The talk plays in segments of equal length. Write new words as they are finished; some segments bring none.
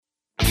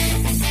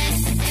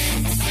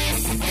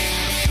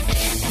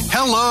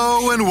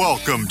Hello and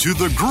welcome to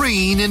the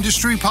Green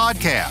Industry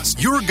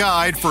Podcast, your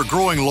guide for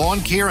growing lawn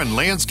care and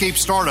landscape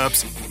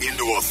startups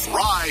into a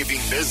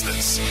thriving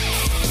business.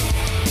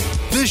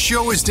 This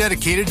show is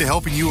dedicated to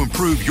helping you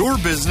improve your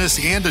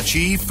business and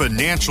achieve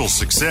financial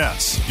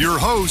success. Your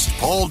host,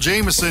 Paul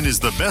Jameson, is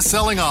the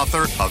best-selling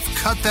author of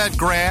Cut That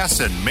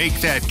Grass and Make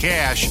That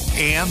Cash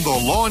and The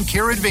Lawn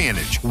Care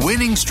Advantage,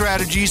 Winning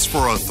Strategies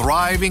for a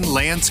Thriving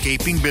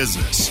Landscaping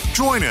Business.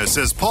 Join us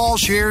as Paul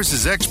shares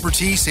his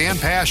expertise and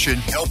passion,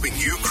 helping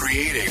you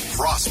create a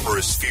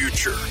prosperous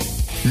future.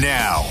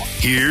 Now,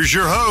 here's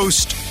your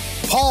host,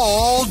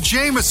 Paul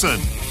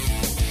Jameson.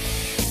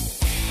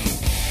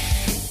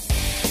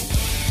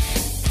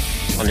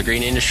 On the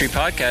Green Industry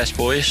Podcast,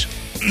 boys.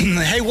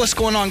 Hey, what's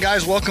going on,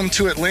 guys? Welcome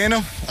to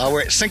Atlanta.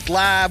 We're at Sync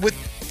Live with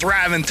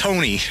Thriving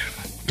Tony,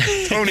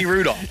 Tony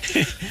Rudolph.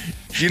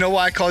 Do you know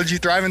why I called you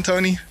Thriving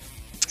Tony?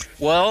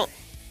 Well,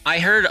 I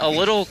heard a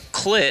little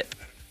clip.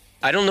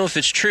 I don't know if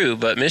it's true,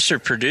 but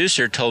Mr.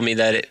 Producer told me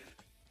that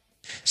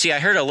I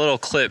heard a little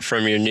clip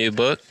from your new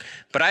book,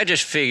 but I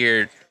just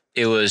figured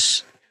it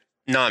was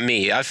not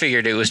me. I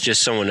figured it was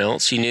just someone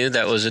else you knew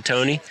that was a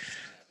Tony.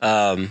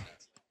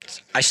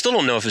 I still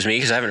don't know if it's me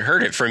because I haven't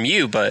heard it from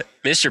you, but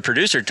Mr.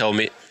 Producer told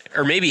me,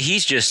 or maybe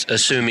he's just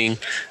assuming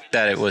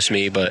that it was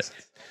me, but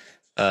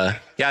I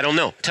don't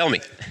know. Tell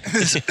me.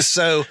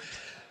 So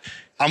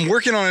I'm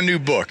working on a new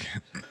book,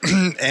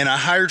 and I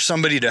hired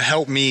somebody to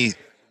help me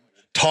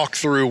talk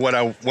through what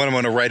I'm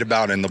going to write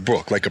about in the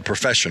book, like a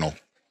professional.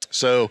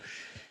 So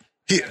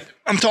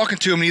I'm talking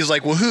to him, and he's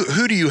like, well,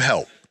 who do you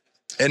help?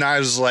 And I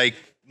was like,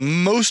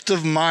 most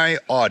of my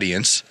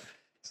audience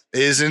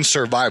is in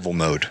survival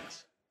mode.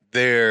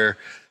 Their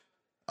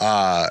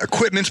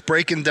equipment's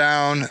breaking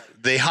down.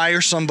 They hire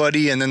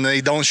somebody and then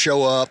they don't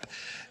show up,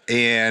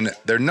 and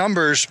their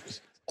numbers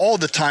all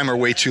the time are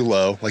way too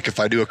low. Like if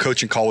I do a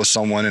coaching call with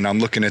someone and I'm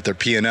looking at their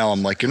P&L,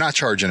 I'm like, you're not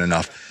charging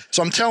enough.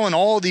 So I'm telling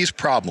all these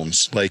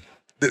problems, like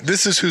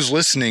this is who's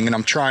listening and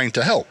I'm trying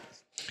to help.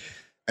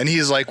 And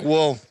he's like,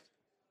 well,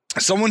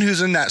 someone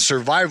who's in that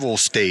survival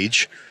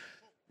stage,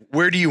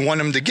 where do you want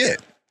them to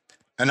get?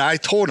 And I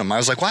told him, I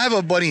was like, well, I have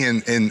a buddy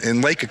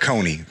in Lake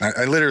Oconee.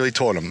 I literally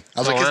told him.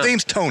 I was like, his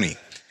name's Tony.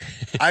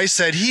 I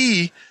said,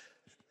 he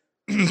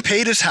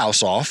paid his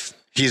house off.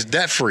 He's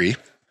debt-free.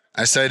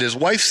 I said, his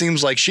wife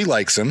seems like she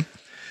likes him.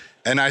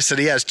 And I said,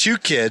 he has 2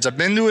 kids. I've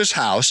been to his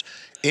house,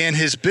 and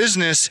his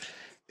business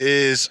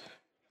is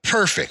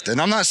perfect. And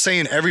I'm not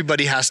saying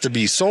everybody has to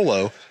be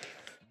solo,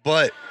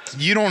 but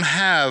you don't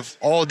have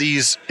all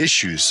these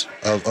issues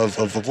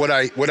of what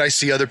I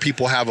see other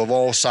people have of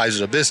all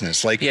sizes of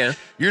business. Like, you're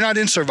not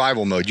in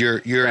survival mode.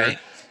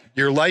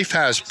 Your life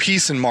has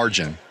peace and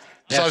margin.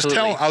 So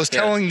I was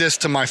telling this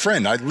to my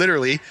friend. I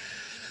literally,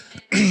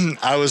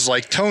 I was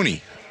like,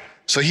 Tony.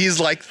 So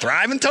he's like,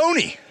 Thriving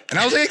Tony. And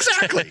I was like,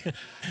 exactly.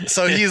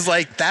 So he's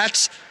like,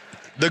 that's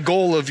the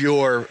goal of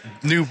your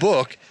new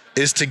book,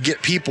 is to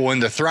get people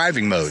into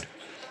thriving mode.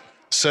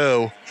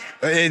 So,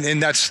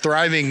 and that's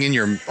thriving in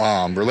your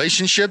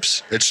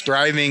relationships. It's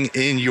thriving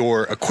in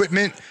your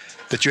equipment,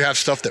 that you have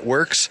stuff that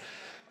works.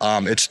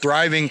 It's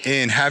thriving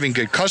in having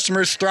good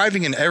customers,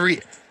 thriving in every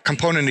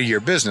component of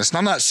your business. And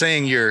I'm not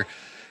saying you're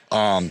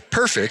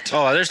perfect.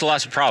 Oh, there's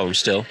lots of problems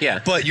still. Yeah.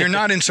 But you're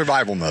not in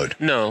survival mode.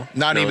 No.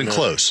 Not even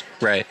close.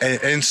 Right.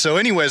 And so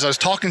anyways, I was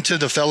talking to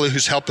the fellow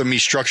who's helping me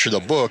structure the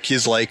book.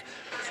 He's like,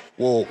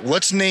 well,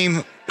 let's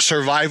name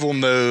survival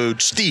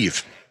mode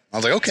Steve. I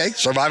was like, okay,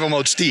 survival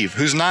mode Steve,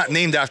 who's not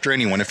named after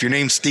anyone. If you're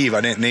named Steve,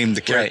 I didn't name the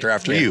character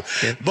after you.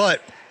 Yeah.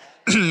 But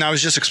I was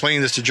just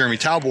explaining this to Jeremy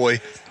Talboy.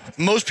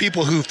 Most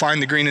people who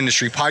find the Green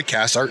Industry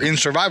Podcast are in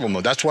survival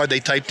mode. That's why they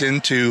typed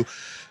into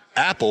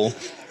Apple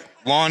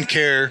Lawn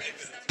Care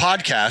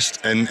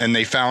Podcast and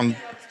they found,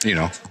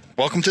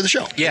 welcome to the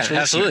show. Yeah,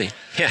 absolutely.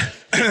 Yeah.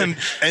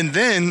 And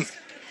then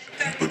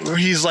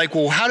he's like,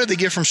 well, how did they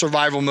get from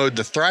survival mode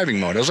to thriving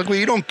mode? I was like, well,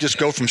 you don't just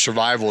go from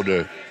survival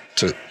to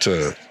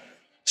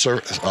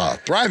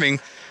thriving.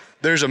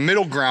 There's a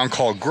middle ground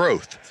called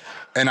growth.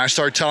 And I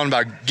started telling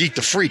about Geek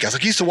the Freak. I was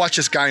like, I used to watch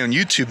this guy on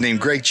YouTube named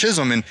Greg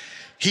Chisholm, and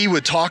he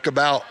would talk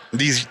about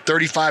these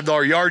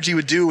 $35 yards he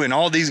would do and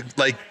all these,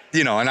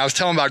 and I was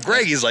telling about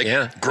Greg. He's like,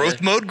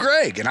 growth mode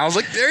Greg. And I was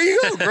like, there you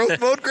go, growth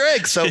mode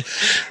Greg. So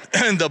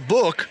in the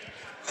book,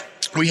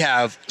 we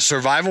have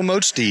survival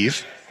mode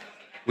Steve.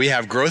 We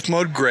have growth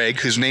mode Greg,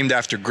 who's named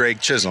after Greg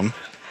Chisholm.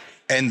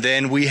 And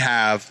then we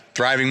have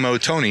thriving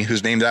mode Tony,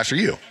 who's named after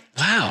you.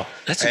 Wow,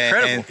 that's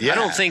incredible. I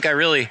don't think I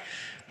really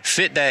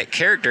fit that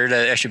character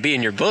that I should be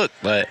in your book,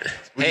 but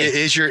hey.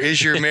 Is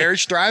your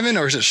marriage thriving,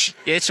 or is it?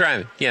 It's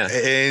thriving, yeah.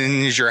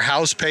 And is your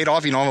house paid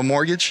off? You don't have a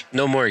mortgage?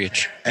 No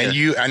mortgage.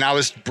 And I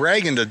was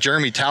bragging to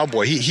Jeremy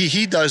Talboy.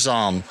 He does.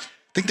 I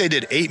think they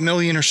did $8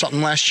 million or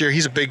something last year.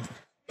 He's a big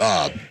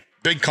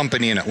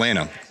company in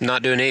Atlanta.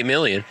 Not doing $8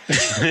 million.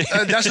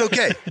 That's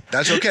okay.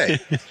 That's okay.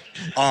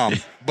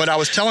 But I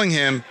was telling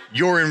him,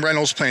 you're in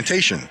Reynolds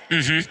Plantation.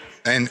 Mm-hmm.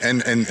 And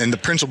the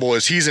principle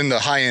is he's in the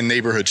high-end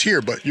neighborhoods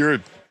here, but you're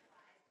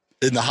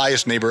in the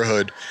highest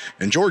neighborhood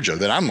in Georgia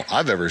that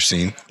I've ever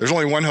seen. There's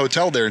only one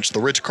hotel there. It's the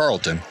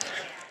Ritz-Carlton.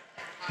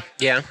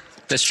 Yeah,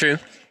 that's true.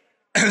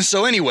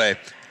 So anyway,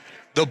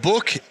 the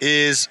book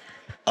is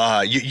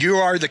you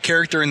are the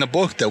character in the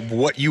book that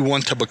what you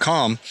want to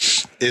become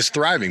is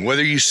thriving.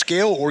 Whether you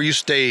scale or you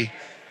stay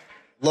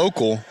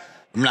local,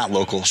 not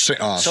local,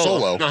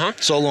 solo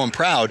and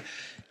proud,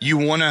 you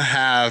want to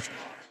have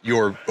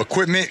your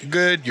equipment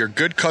good, your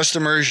good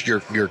customers,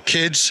 your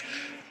kids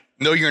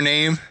know your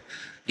name.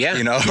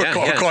 Yeah.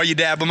 Call you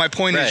dad. But my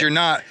point is, you're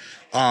not,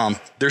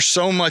 there's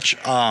so much,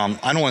 I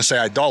don't want to say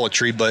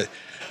idolatry, but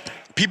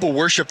people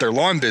worship their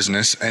lawn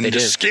business and they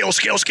just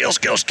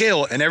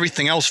scale, and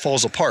everything else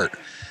falls apart.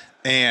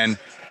 And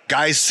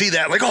guys see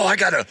that like, oh,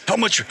 how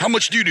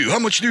much do you do? How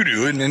much do you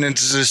do? And then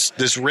it's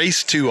this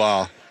race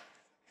to,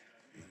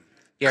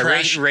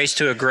 race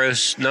to a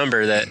gross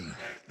number that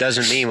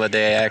doesn't mean what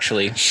they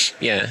actually,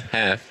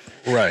 have.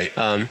 Right.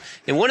 And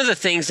one of the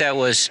things that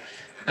was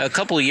a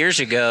couple of years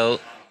ago,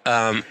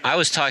 I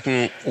was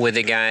talking with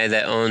a guy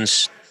that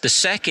owns the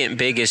second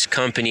biggest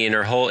company in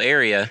our whole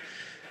area.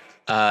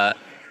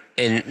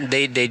 And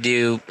they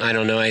do, I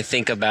don't know, I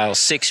think about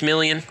 6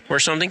 million or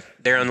something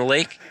there on the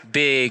lake.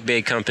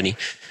 Big company.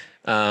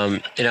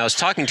 And I was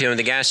talking to him at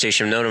the gas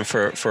station. I've known him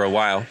for a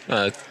while.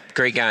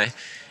 Great guy.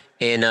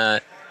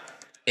 And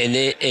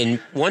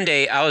one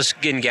day I was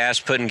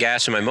putting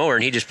gas in my mower,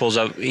 and he just pulls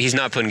up. He's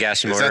not putting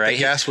gas in my mower, right? Is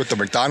that the gas with the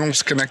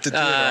McDonald's connected to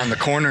it on the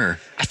corner?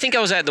 I think I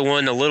was at the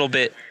one a little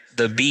bit,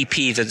 the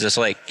BP that's just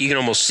like, you can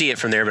almost see it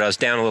from there, but I was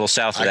down a little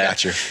south of that. I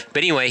got you. But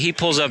anyway, he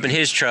pulls up in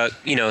his truck.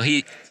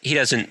 He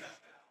doesn't,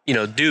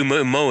 do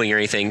mowing or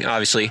anything,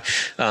 obviously,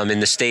 in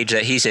the stage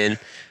that he's in.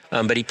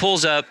 But he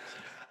pulls up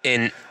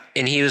and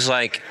he was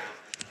like,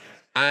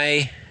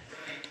 I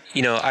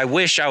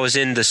wish I was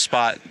in the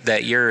spot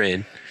that you're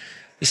in.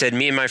 He said,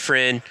 me and my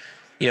friend,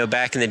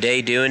 back in the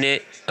day doing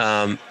it,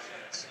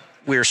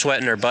 we were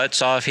sweating our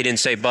butts off. He didn't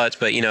say butts,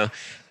 but,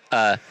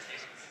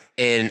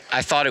 and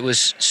I thought it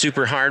was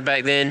super hard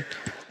back then.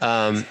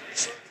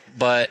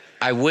 But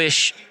I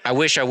wish I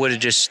would have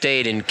just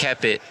stayed and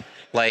kept it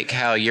like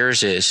how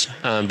yours is,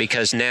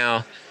 because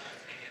now,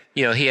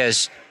 he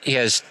has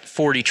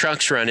 40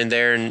 trucks running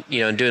there and,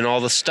 doing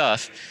all the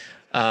stuff.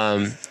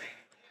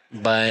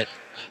 But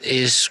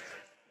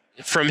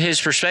from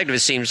his perspective, it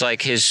seems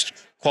like his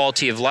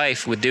quality of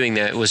life with doing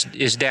that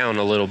is down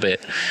a little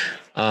bit.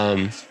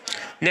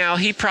 Now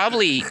he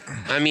probably,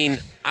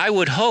 I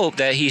would hope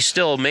that he's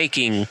still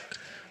making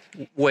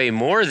way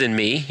more than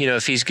me,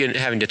 if he's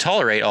having to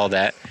tolerate all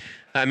that.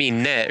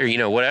 Net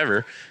or,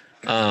 whatever.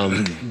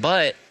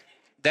 But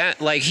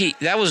that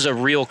was a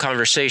real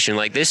conversation.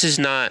 Like, this is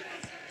not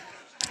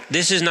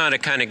a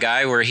kind of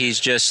guy where he's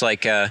just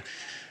like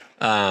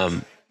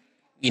like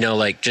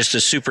just a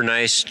super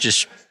nice,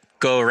 just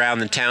go around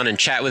the town and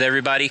chat with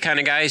everybody kind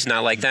of guy. He's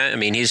not like that.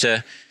 He's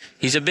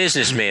a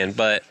businessman,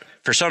 but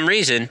for some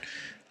reason,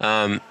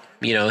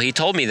 he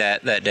told me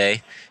that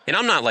day, and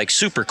I'm not like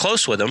super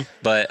close with him,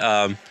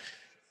 but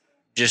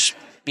just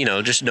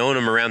knowing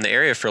him around the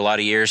area for a lot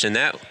of years, and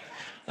that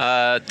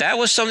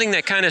was something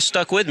that kind of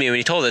stuck with me when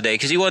he told the day,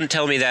 because he wasn't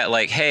telling me that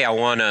like, hey, I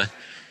want to,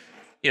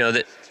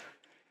 that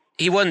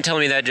he wasn't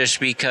telling me that just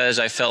because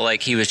I felt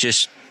like he was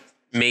just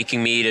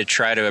making me to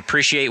try to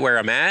appreciate where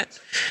I'm at.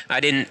 I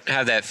didn't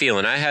have that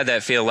feeling. I had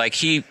that feel like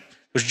he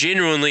was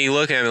genuinely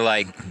looking at me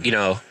like,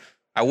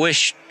 I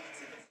wish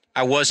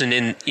I wasn't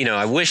in,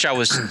 I wish I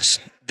was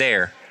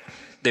there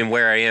than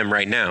where I am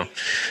right now.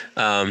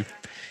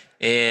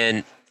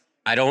 And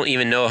I don't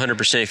even know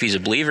 100% if he's a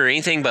believer or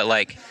anything, but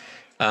like,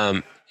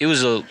 it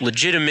was a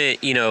legitimate,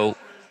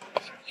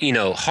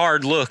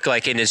 hard look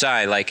like in his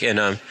eye, like, and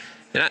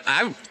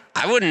I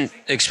wasn't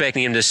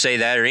expecting him to say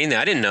that or anything.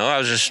 I didn't know. I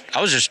was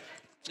just,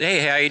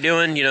 hey, how you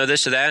doing?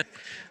 This or that.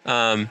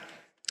 And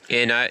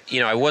I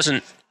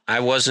wasn't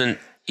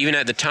even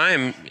at the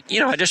time,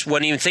 I just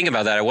wasn't even thinking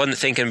about that. I wasn't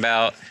thinking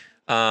about,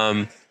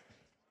 I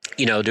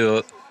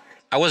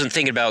wasn't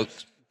thinking about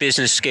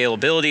business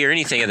scalability or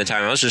anything at the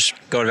time. I was just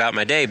going about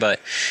my day, but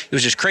it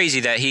was just crazy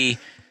that he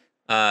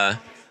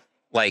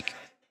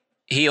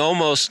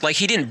almost, like,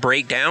 he didn't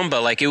break down,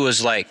 but like, it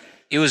was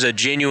a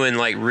genuine,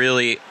 like,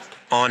 really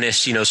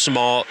honest,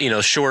 small,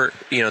 short,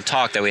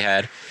 talk that we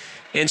had.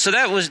 And so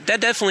that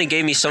definitely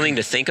gave me something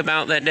to think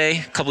about that day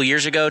a couple of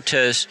years ago,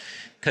 because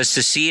to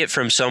see it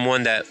from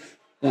someone that,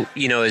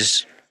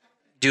 is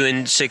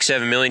doing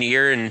 6-7 million a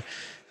year and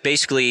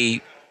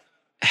basically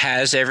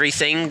has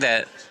everything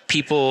that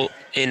people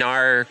in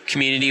our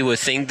community would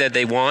think that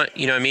they want,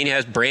 he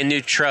has brand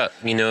new truck,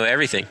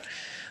 everything.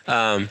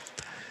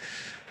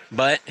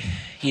 But,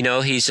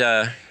 he's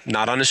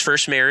not on his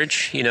first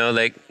marriage,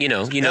 the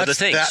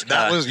things.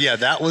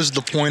 That was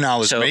the point I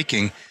was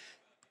making.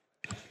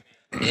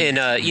 And,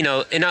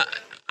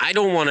 I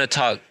don't want to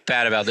talk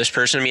bad about this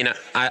person.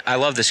 I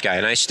love this guy,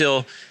 and I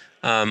still,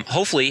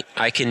 hopefully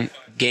I can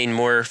gain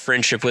more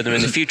friendship with him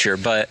in the future.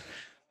 But,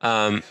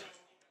 and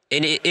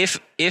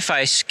if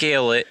I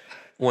scale it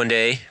one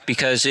day,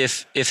 because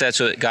if that's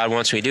what God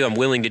wants me to do, I'm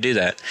willing to do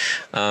that.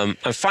 I'm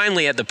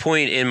finally at the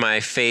point in my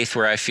faith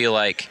where I feel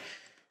like,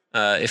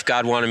 if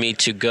God wanted me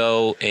to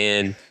go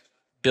and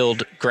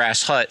build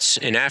grass huts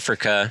in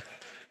Africa,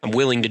 I'm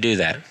willing to do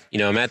that.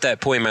 I'm at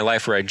that point in my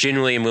life where I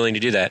genuinely am willing to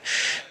do that.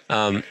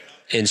 And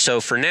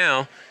so for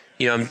now,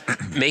 I'm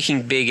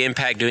making big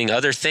impact doing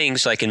other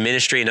things like in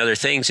ministry and other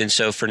things. And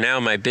so for now,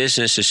 my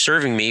business is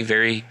serving me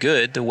very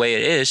good the way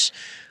it is.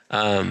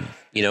 My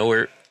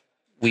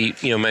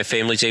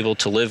family's able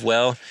to live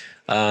well.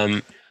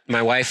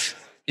 My wife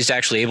is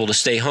actually able to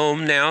stay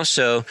home now.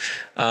 So,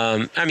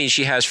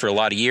 she has for a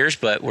lot of years,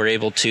 but we're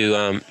able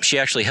to, she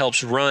actually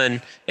helps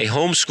run a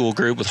homeschool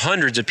group with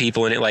hundreds of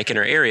people in it, like in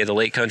our area, the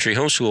Lake Country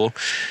Homeschool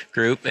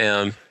Group.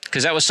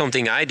 Because that was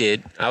something I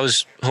did. I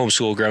was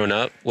homeschooled growing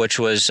up, which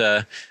was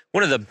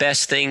one of the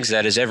best things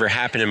that has ever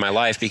happened in my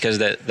life because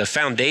the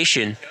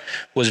foundation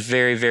was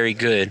very, very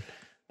good.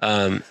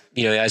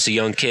 As a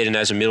young kid and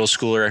as a middle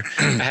schooler,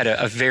 I had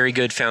a very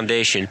good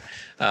foundation.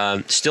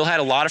 Still had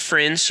a lot of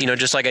friends,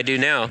 just like I do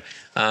now.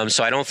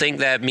 So I don't think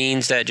that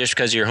means that just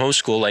because you're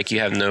homeschooled, like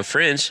you have no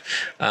friends.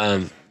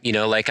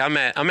 Like I'm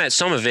at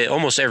some of it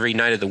almost every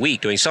night of the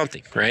week doing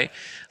something, right?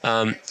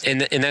 And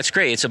that's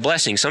great. It's a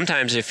blessing.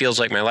 Sometimes it feels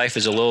like my life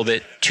is a little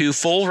bit too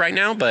full right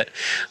now, but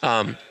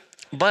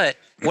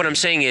what I'm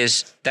saying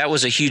is that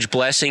was a huge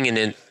blessing, and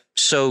then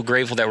so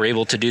grateful that we're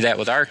able to do that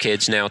with our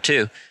kids now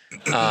too.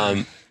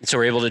 So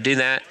we're able to do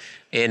that,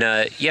 and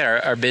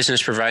our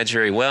business provides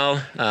very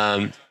well.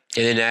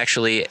 And then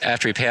actually,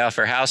 after we pay off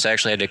our house, I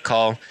actually had to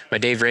call my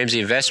Dave Ramsey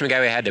investment guy.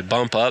 We had to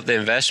bump up the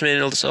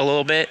investment a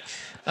little bit,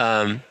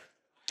 to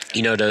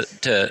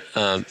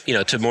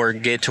more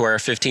get to our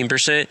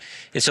 15%.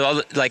 And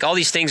so all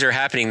these things are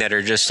happening that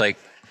are just like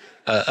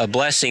a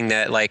blessing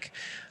that like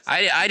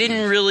I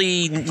didn't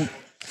really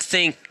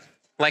think,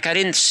 like I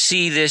didn't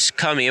see this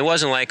coming. It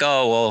wasn't like,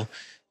 oh, well,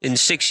 in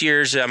 6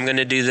 years, I'm going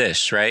to do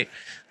this, right?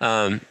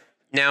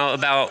 Now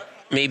about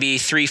maybe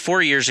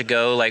 3-4 years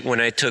ago, like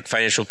when I took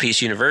Financial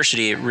Peace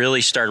University, it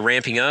really started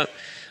ramping up.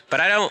 But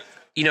I don't,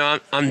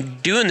 I'm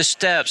doing the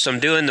steps, I'm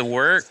doing the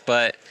work,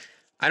 but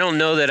I don't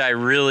know that I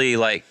really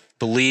like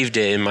believed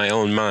it in my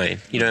own mind.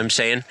 You know what I'm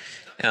saying?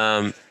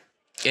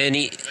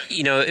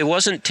 It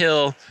wasn't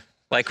till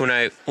like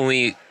when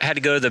we had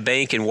to go to the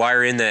bank and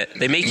wire in that,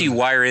 they make you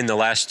wire in the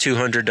last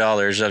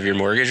 $200 of your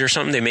mortgage or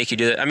something. They make you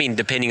do that. I mean,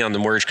 depending on the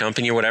mortgage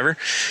company or whatever.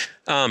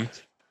 And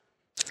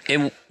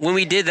when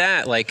we did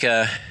that, like,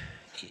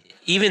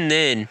 even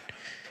then,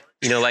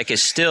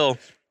 it's still,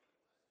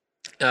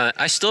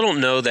 I still don't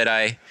know that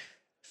I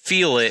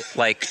feel it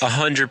like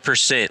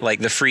 100%, like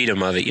the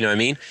freedom of it, you know what I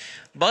mean?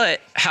 But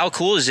how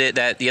cool is it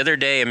that the other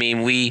day,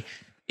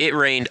 it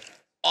rained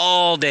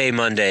all day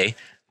Monday.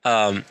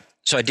 So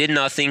I did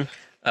nothing.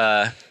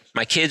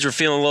 My kids were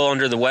feeling a little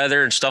under the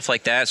weather and stuff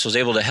like that. So I was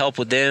able to help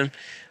with them.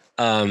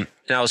 And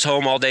I was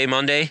home all day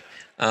Monday.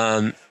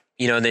 And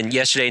then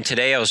yesterday and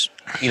today I was,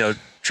 I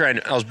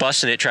was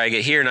busting it, trying to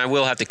get here, and I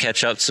will have to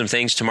catch up some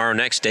things tomorrow,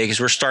 next day, because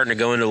we're starting to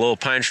go into a little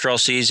pine straw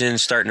season,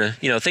 starting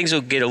to, things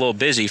will get a little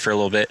busy for a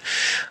little bit.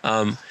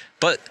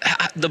 But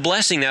the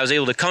blessing that I was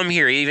able to come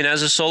here, even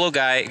as a solo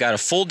guy, got a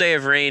full day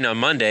of rain on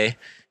Monday.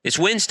 It's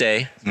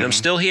Wednesday, and I'm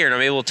still here, and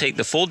I'm able to take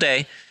the full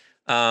day.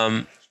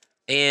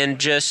 And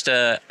just,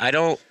 I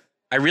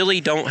really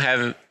don't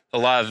have a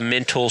lot of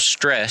mental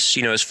stress,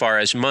 as far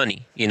as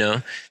money,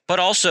 but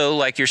also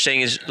like you're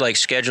saying is like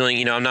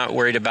scheduling, I'm not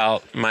worried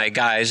about my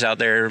guys out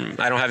there.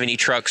 I don't have any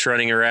trucks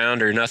running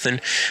around or nothing.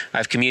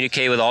 I've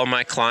communicated with all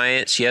my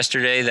clients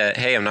yesterday that,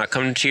 hey, I'm not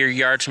coming to your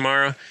yard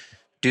tomorrow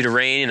due to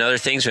rain and other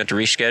things. We have to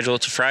reschedule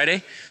it to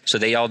Friday. So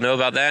they all know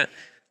about that.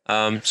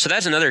 So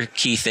that's another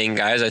key thing,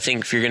 guys. I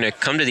think if you're going to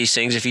come to these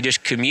things, if you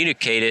just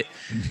communicate it,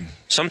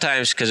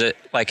 sometimes, because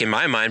like in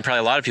my mind,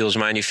 probably a lot of people's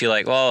mind, you feel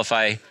like, well, if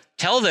I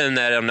tell them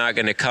that I'm not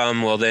going to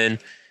come, well, then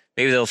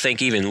maybe they'll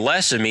think even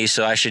less of me.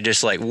 So I should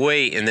just like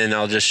wait, and then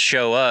I'll just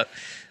show up.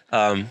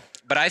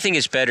 But I think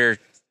it's better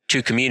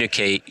to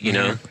communicate,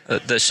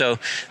 so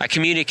I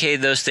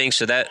communicated those things.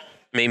 So that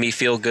made me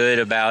feel good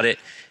about it.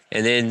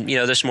 And then,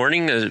 this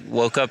morning I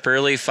woke up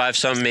early,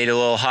 5-something, made a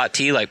little hot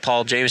tea like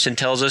Paul Jameson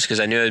tells us,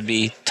 because I knew I'd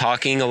be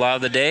talking a lot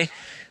of the day,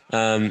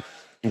 and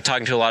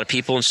talking to a lot of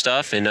people and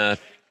stuff, and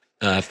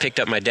picked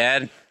up my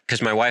dad,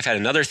 because my wife had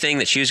another thing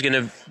that she was going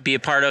to be a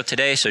part of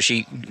today. So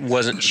she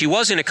was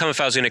going to come if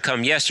I was going to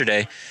come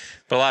yesterday,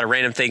 but a lot of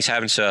random things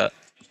happened. So,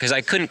 because I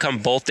couldn't come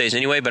both days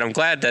anyway, but I'm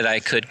glad that I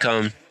could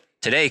come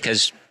today,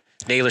 because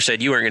Naylor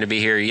said you weren't going to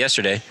be here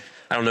yesterday.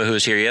 I don't know who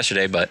was here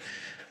yesterday, but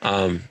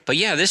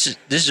yeah, this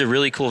is a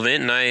really cool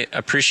event, and I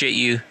appreciate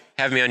you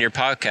having me on your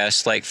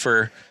podcast like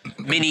for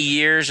many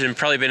years, and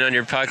probably been on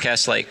your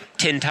podcast like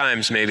 10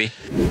 times maybe.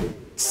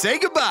 Say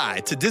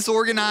goodbye to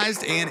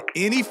disorganized and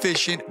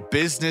inefficient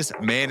business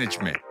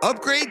management.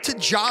 Upgrade to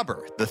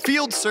Jobber, the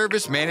field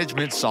service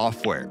management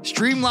software.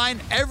 Streamline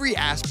every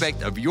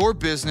aspect of your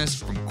business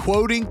from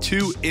quoting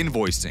to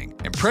invoicing.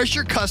 Impress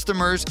your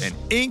customers and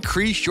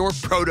increase your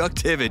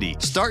productivity.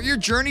 Start your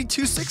journey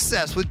to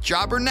success with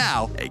Jobber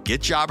now at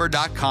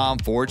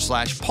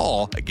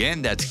getjobber.com/Paul.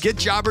 Again, that's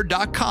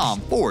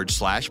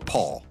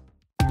getjobber.com/Paul.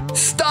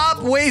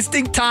 Stop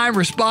wasting time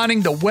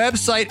responding to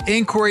website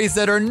inquiries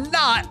that are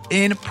not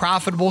in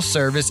profitable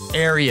service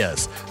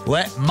areas.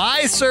 Let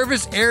My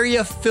Service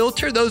Area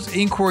filter those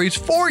inquiries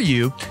for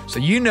you so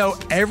you know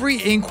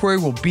every inquiry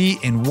will be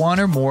in one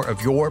or more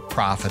of your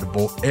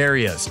profitable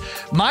areas.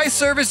 My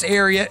Service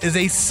Area is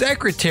a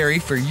secretary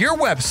for your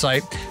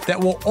website that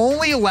will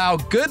only allow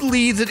good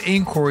leads and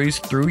inquiries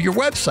through your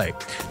website.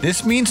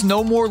 This means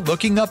no more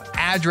looking up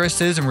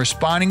addresses and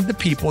responding to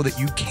people that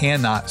you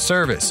cannot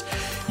service.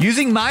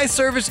 Using My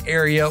Service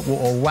Area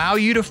will allow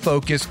you to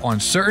focus on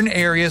certain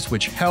areas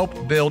which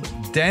help build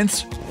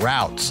dense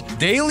routes.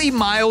 Daily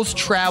miles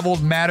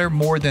traveled matter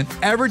more than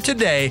ever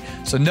today,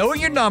 so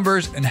knowing your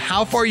numbers and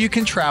how far you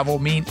can travel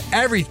mean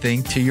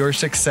everything to your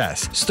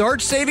success.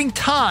 Start saving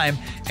time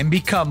and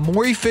become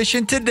more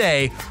efficient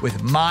today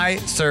with My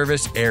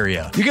Service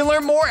Area. You can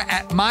learn more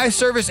at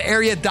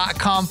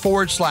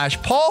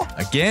myservicearea.com/Paul.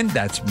 Again,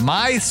 that's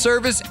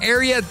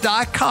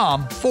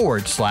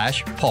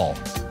myservicearea.com/Paul.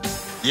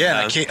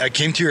 Yeah, I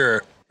came to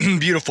your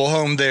beautiful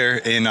home there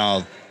in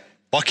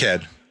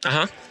Buckhead.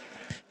 Uh-huh.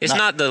 It's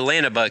not the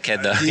Atlanta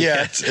Buckhead, though.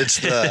 Yeah, it's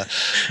the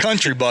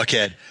country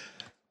Buckhead.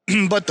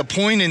 But the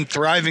point in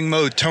thriving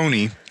mode,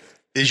 Tony,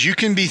 is you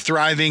can be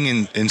thriving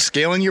in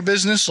scaling your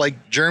business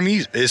like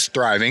Jeremy is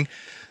thriving.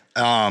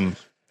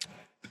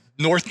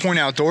 North Point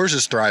Outdoors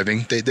is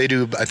thriving. They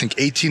do, I think,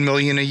 $18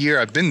 million a year.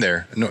 I've been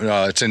there.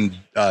 It's in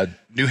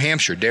New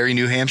Hampshire, Derry,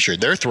 New Hampshire.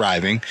 They're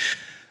thriving.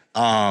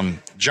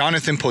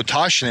 Jonathan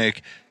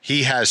Potoshnik,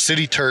 he has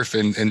City Turf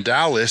in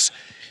Dallas.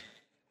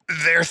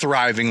 They're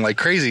thriving like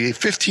crazy,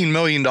 $15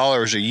 million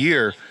a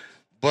year,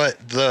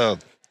 but the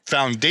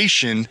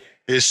foundation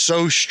is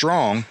so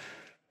strong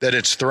that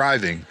it's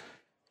thriving.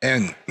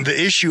 And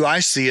the issue I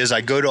see is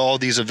I go to all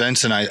these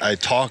events and I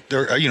talk,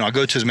 I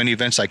go to as many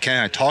events as I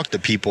can. I talk to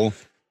people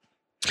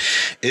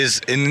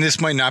and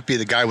this might not be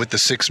the guy with the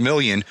 6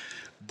 million,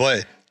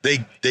 but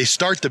they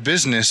start the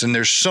business and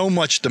there's so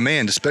much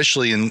demand,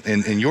 especially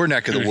in your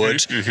neck of the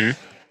woods. Mm-hmm.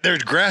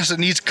 There's grass that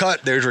needs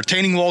cut. There's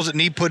retaining walls that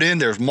need put in.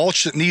 There's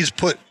mulch that needs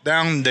put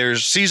down.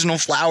 There's seasonal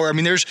flower. I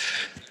mean, there's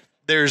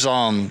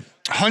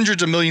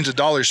hundreds of millions of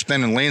dollars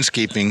spent in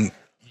landscaping,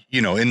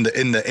 in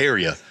the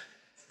area.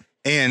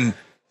 And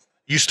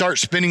you start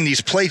spinning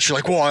these plates. You're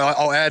like, well,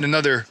 I'll add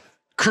another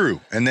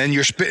crew, and then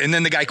and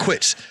then the guy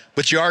quits.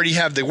 But you already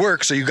have the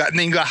work, so you got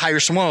to hire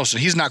someone else,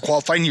 and he's not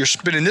qualified. And you're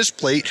spinning this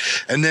plate,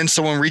 and then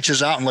someone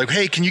reaches out and like,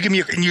 hey, can you give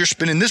me? And you're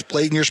spinning this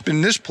plate, and you're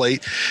spinning this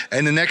plate,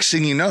 and the next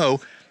thing you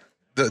know,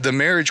 the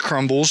marriage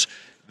crumbles.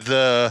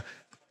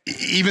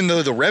 Even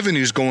though the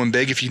revenue's going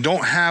big, if you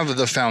don't have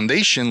the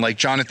foundation like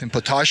Jonathan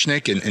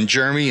Potoshnik and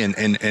Jeremy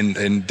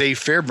and Dave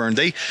Fairburn,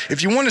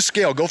 if you want to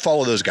scale, go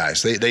follow those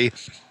guys. They do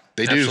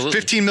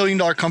 $15 million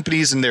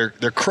companies and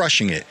they're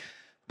crushing it.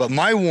 But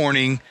my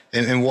warning,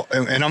 and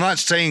I'm not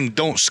saying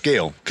don't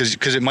scale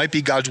because it might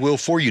be God's will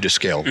for you to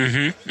scale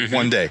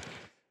one day.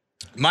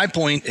 My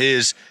point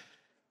is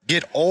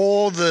get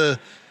all the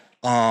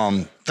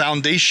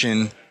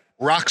foundation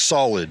rock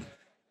solid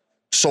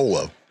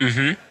solo.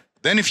 Mm-hmm.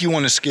 Then if you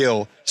want to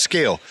scale.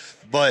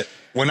 But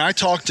when I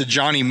talked to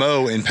Johnny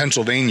Moe in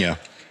Pennsylvania,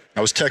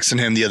 I was texting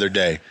him the other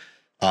day.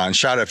 And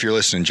shout out if you're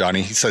listening,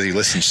 Johnny. He says he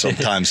listens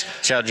sometimes.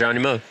 Shout out Johnny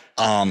Moe.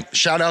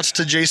 Shout outs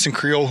to Jason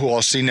Creel, who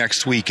I'll see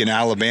next week in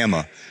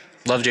Alabama.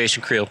 Love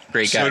Jason Creel.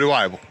 Great guy. So do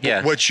I.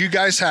 Yeah. What you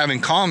guys have in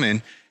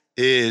common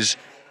is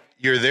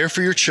you're there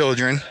for your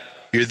children,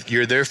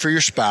 you're there for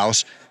your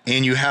spouse,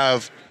 and you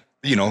have,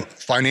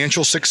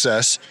 financial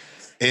success.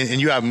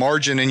 And you have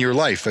margin in your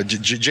life.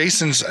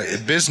 Jason's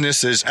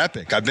business is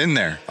epic. I've been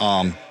there.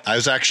 I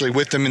was actually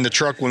with him in the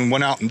truck when we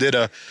went out and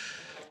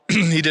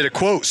he did a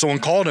quote. Someone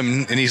called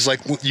him and he's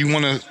like, you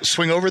want to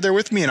swing over there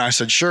with me? And I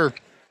said, sure.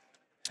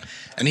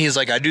 And he's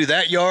like, I do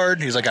that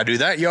yard. He's like, I do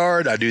that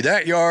yard. I do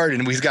that yard.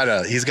 And he's got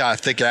a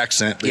thick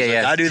accent. Yeah.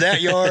 Like, I do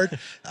that yard.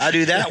 I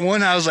do that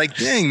one. I was like,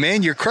 dang,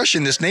 man, you're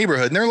crushing this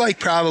neighborhood. And they're like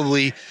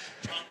probably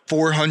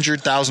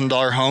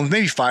 $400,000 homes,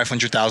 maybe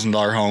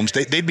 $500,000 homes.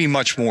 They'd be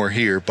much more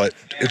here, but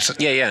it's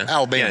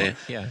Alabama.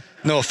 Yeah.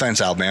 No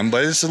offense, Alabama,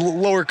 but it's a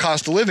lower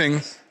cost of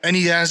living, and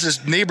he has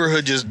this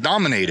neighborhood just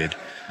dominated,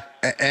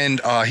 and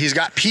he's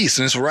got peace,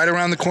 and it's right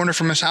around the corner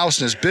from his house,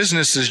 and his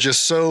business is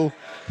just so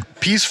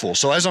peaceful.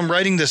 So as I'm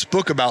writing this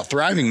book about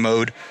thriving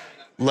mode,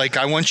 like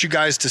I want you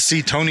guys to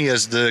see Tony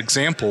as the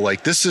example.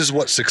 Like this is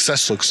what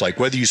success looks like,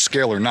 whether you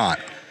scale or not.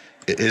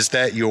 Is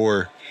that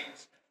you're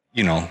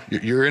in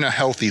a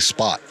healthy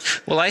spot.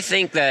 Well, I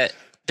think that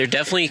there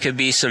definitely could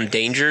be some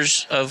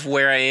dangers of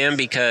where I am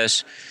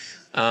because,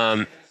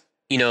 I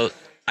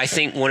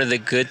think one of the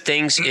good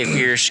things if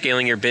you're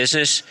scaling your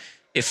business,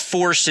 it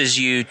forces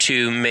you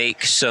to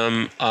make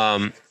some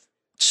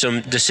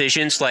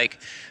decisions. Like,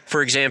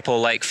 for example,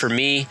 like for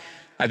me,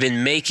 I've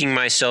been making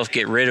myself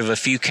get rid of a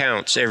few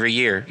counts every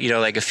year,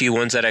 like a few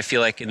ones that I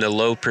feel like in the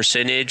low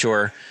percentage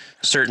or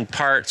certain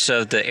parts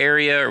of the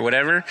area or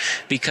whatever,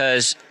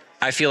 because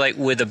I feel like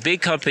with a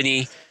big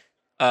company,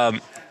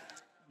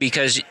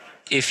 because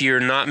if you're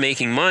not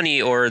making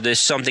money or this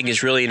something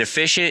is really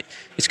inefficient,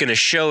 it's going to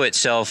show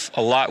itself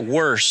a lot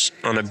worse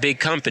on a big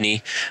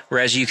company,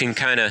 whereas you can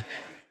kind of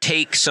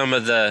take some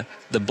of the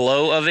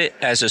blow of it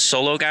as a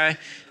solo guy.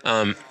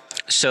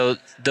 So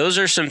those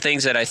are some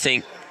things that I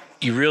think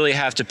you really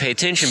have to pay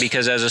attention,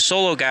 because as a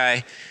solo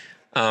guy,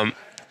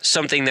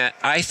 something that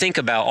I think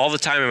about all the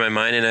time in my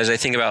mind, and as I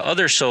think about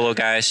other solo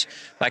guys,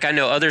 like I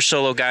know other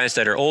solo guys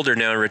that are older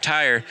now and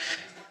retire,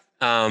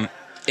 and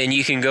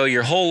you can go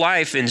your whole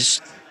life and,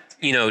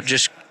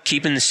 just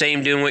keeping the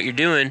same, doing what you're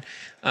doing.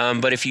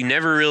 But if you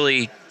never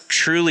really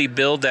truly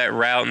build that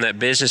route and that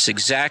business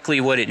exactly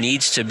what it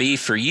needs to be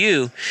for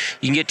you,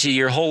 you can get to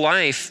your whole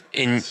life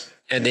and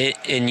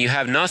you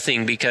have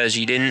nothing, because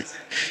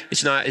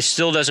it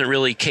still doesn't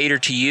really cater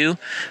to you.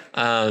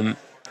 And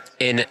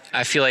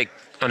I feel like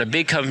on a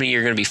big company,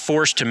 you're going to be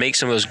forced to make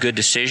some of those good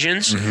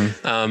decisions.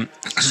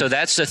 So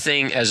that's the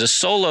thing as a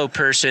solo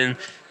person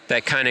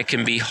that kind of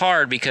can be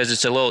hard, because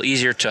it's a little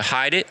easier to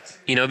hide it,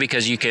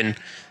 because you can,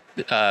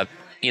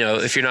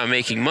 if you're not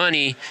making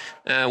money,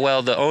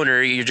 the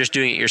owner, you're just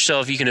doing it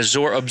yourself. You can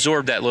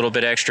absorb that little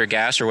bit extra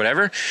gas or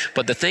whatever.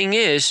 But the thing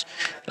is,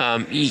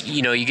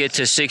 you get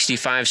to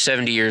 65,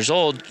 70 years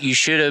old, you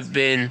should have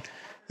been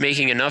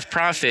making enough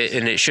profit,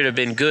 and it should have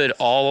been good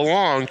all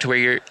along, to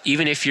where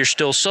even if you're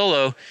still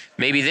solo,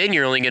 maybe then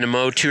you're only going to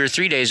mow 2 or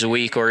 3 days a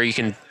week, or you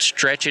can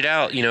stretch it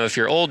out, if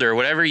you're older or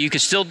whatever, you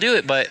could still do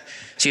it. But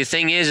see, the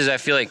thing is I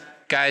feel like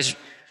guys,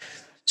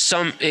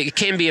 it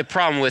can be a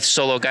problem with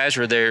solo guys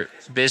where their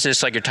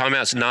business, like you're talking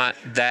about, is not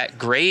that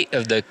great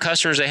of the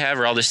customers they have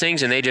or all these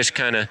things, and they just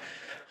kind of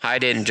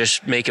hide it and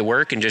just make it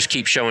work and just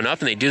keep showing up,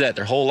 and they do that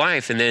their whole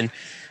life, and then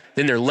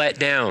they're let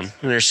down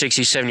when they're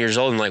 67 years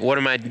old and like, what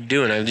am I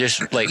doing? I'm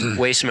just like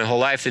wasting my whole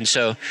life. And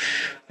so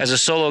as a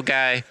solo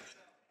guy,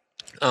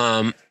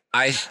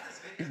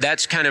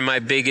 that's kind of my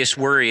biggest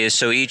worry is,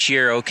 so each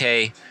year,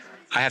 okay,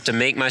 I have to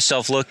make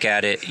myself look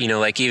at it,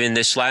 like even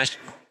this last,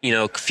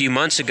 a few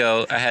months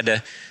ago,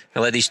 I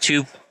let these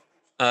 2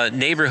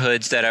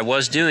 neighborhoods that I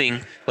was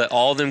doing, let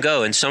all of them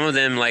go. And some of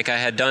them, like I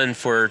had done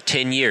for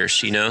 10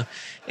 years,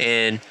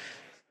 and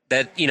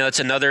that, it's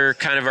another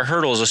kind of a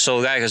hurdle as a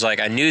solo guy, because like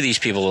I knew these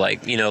people, I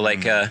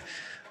had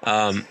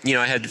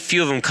a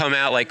few of them come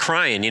out like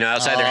crying,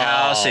 outside their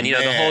house, and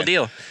the whole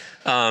deal.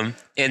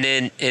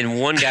 And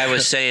one guy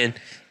was saying,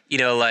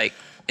 and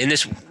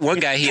this one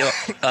guy, he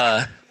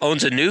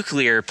owns a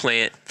nuclear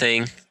plant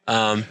thing,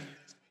 kind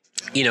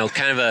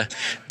of a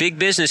big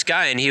business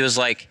guy, and he was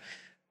like,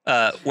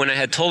 when I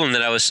had told him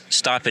that I was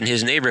stopping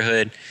his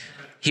neighborhood,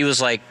 he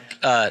was like,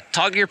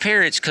 talk to your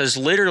parents, because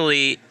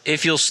literally,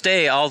 if you'll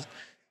stay, I'll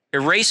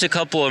erase a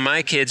couple of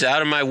my kids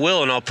out of my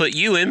will, and I'll put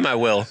you in my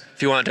will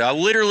if you want to. I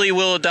literally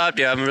will adopt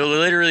you. I'm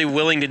literally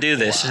willing to do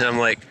this. Wow. And I'm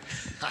like,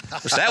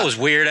 that was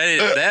weird.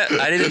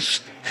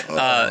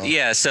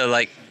 So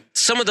like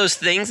some of those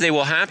things, they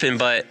will happen,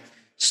 but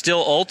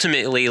still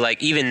ultimately,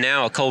 like even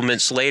now, a couple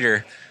minutes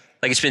later,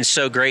 like it's been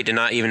so great to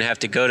not even have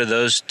to go to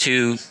those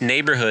 2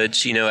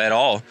 neighborhoods, at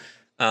all.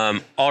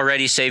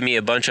 Already saved me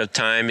a bunch of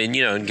time and,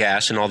 and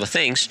gas and all the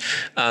things.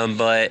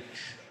 But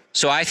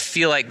so I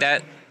feel like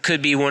that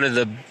could be one of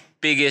the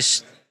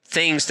biggest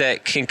things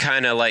that can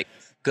kind of like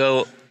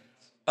go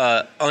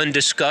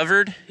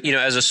undiscovered,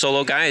 as a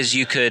solo guy, is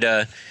you could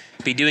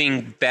be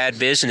doing bad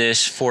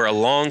business for a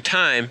long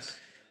time,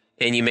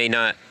 and you may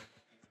not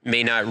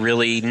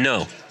really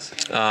know.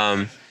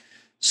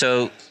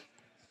 So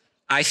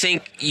I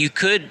think you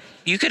could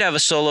have a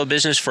solo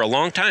business for a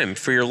long time,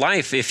 for your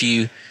life, if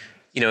you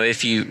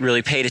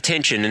really paid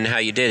attention in how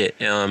you did it.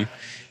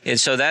 And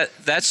so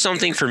that's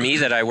something for me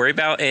that I worry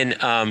about.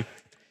 And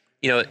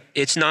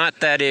it's not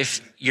that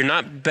if you're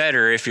not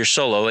better if you're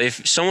solo.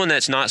 If someone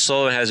that's not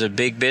solo has a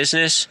big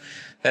business,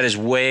 that is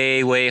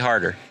way, way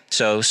harder.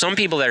 So some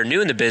people that are new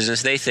in the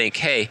business, they think,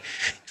 hey,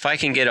 if I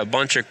can get a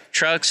bunch of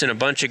trucks and a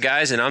bunch of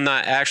guys and I'm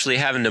not actually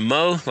having to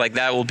mow, like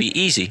that will be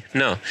easy.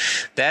 No,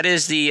 that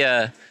is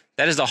the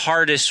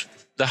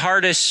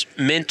hardest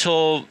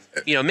mental,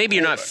 maybe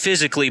you're not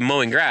physically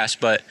mowing grass,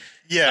 but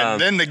yeah,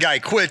 then the guy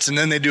quits, and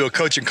then they do a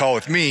coaching call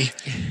with me,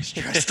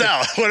 stressed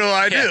out. What do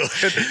I do?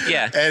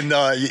 Yeah. And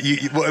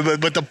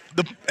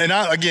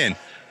again,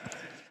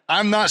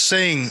 I'm not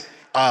saying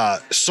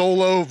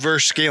solo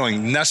versus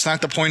scaling. That's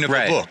not the point of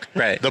the book.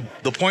 Right.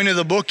 The point of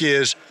the book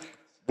is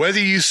whether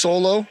you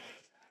solo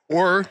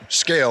or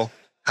scale,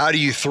 how do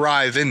you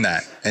thrive in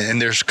that?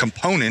 And there's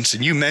components,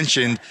 and you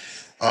mentioned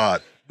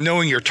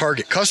knowing your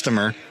target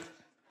customer.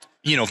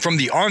 From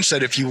the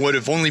onset, if you would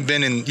have only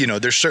been in,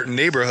 there's certain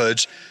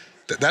neighborhoods.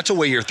 That's a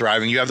way you're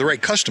thriving. You have the right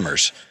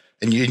customers,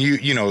 and you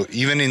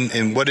even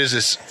in what is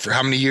this, for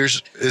how many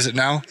years is it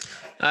now?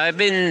 I've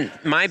been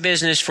my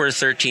business for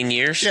 13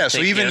 years. Yeah,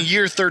 so even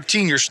year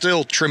 13, you're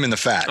still trimming the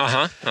fat.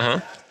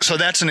 So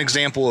that's an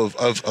example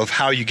of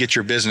how you get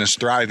your business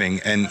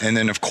thriving, and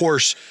then of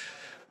course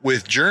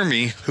with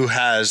Jeremy, who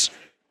has,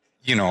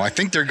 I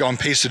think they're on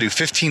pace to do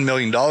 $15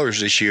 million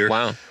this year.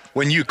 Wow.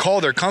 when you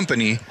call their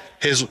company,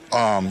 his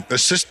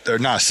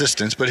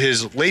assistants, but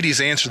his ladies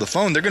answer the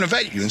phone. They're going to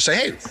vet you and say,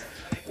 hey,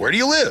 where do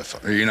you live?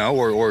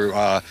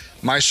 Or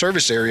my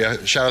service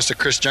area, shout out to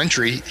Chris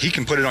Gentry, he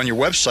can put it on your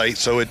website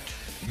so it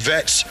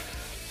vets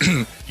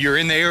you're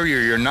in the area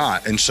or you're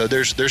not. And so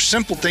there's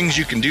simple things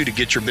you can do to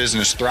get your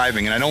business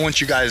thriving. And I don't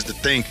want you guys to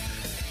think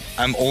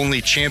I'm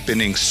only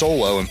championing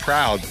solo and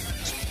proud.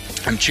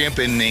 I'm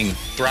championing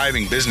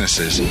thriving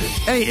businesses.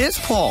 Hey, it's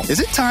Paul.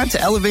 Is it time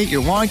to elevate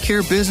your lawn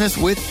care business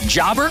with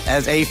Jobber?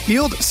 As a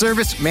field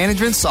service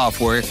management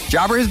software,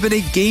 Jobber has been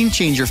a game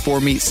changer for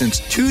me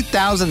since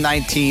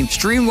 2019,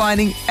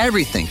 streamlining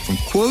everything from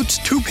quotes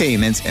to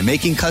payments and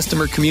making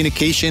customer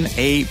communication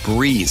a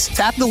breeze.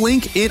 Tap the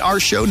link in our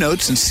show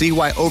notes and see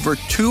why over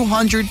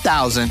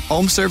 200,000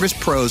 home service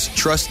pros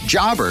trust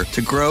Jobber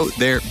to grow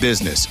their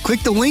business.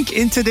 Click the link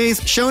in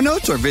today's show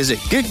notes or visit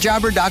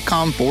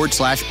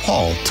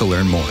getjobber.com/Paul to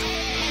learn more.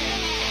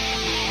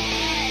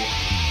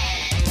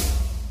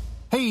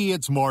 Hey,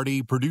 it's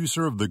Marty,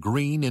 producer of the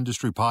Green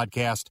Industry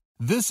Podcast.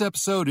 This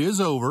episode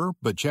is over,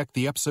 but check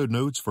the episode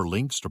notes for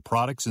links to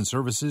products and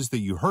services that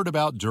you heard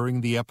about during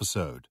the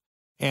episode.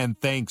 And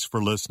thanks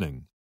for listening.